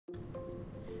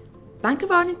Bank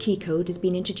of Ireland KeyCode has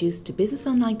been introduced to Business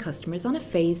Online customers on a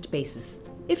phased basis.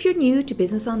 If you're new to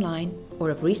Business Online or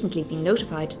have recently been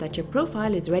notified that your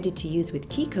profile is ready to use with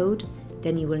KeyCode,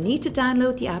 then you will need to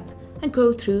download the app and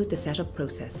go through the setup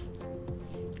process.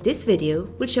 This video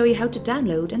will show you how to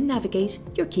download and navigate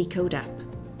your KeyCode app.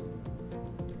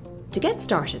 To get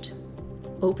started,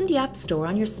 open the App Store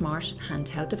on your smart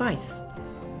handheld device.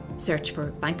 Search for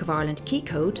Bank of Ireland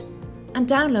KeyCode and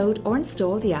download or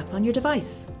install the app on your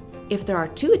device. If there are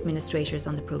two administrators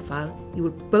on the profile, you will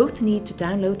both need to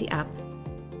download the app.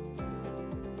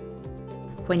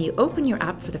 When you open your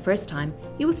app for the first time,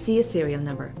 you will see a serial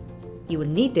number. You will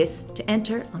need this to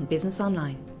enter on Business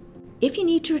Online. If you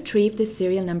need to retrieve this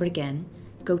serial number again,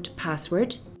 go to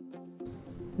Password,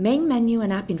 Main Menu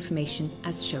and App Information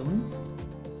as shown.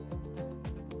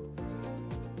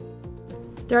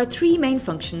 There are three main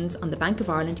functions on the Bank of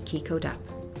Ireland KeyCode app.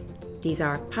 These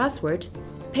are Password,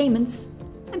 Payments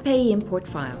and Pay Import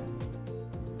File.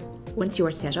 Once you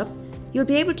are set up, you'll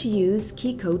be able to use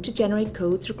KeyCode to generate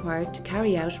codes required to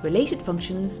carry out related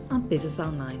functions on Business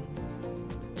Online.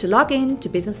 To log in to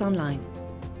Business Online,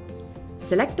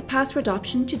 select the password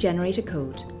option to generate a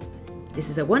code. This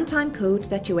is a one-time code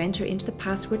that you enter into the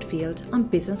password field on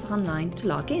Business Online to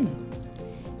log in.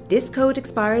 This code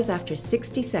expires after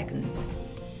 60 seconds.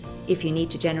 If you need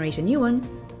to generate a new one,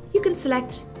 you can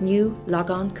select New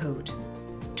Logon Code.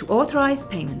 To authorise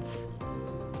payments.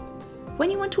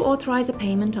 When you want to authorise a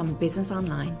payment on Business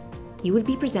Online, you will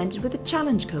be presented with a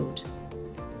challenge code.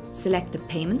 Select the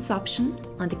Payments option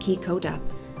on the KeyCode app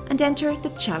and enter the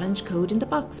challenge code in the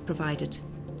box provided.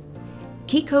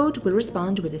 KeyCode will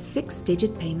respond with a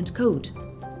 6-digit payment code.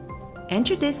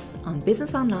 Enter this on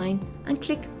Business Online and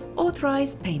click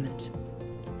Authorise Payment.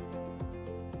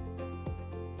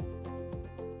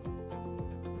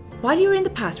 While you're in the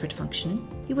password function,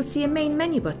 you will see a main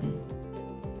menu button.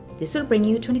 This will bring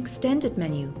you to an extended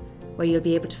menu where you'll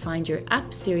be able to find your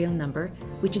app serial number,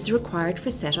 which is required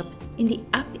for setup in the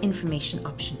App Information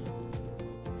option.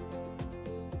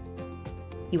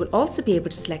 You will also be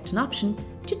able to select an option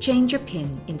to change your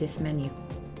PIN in this menu.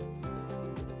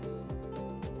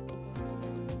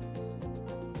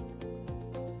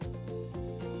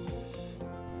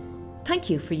 Thank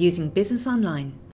you for using Business Online.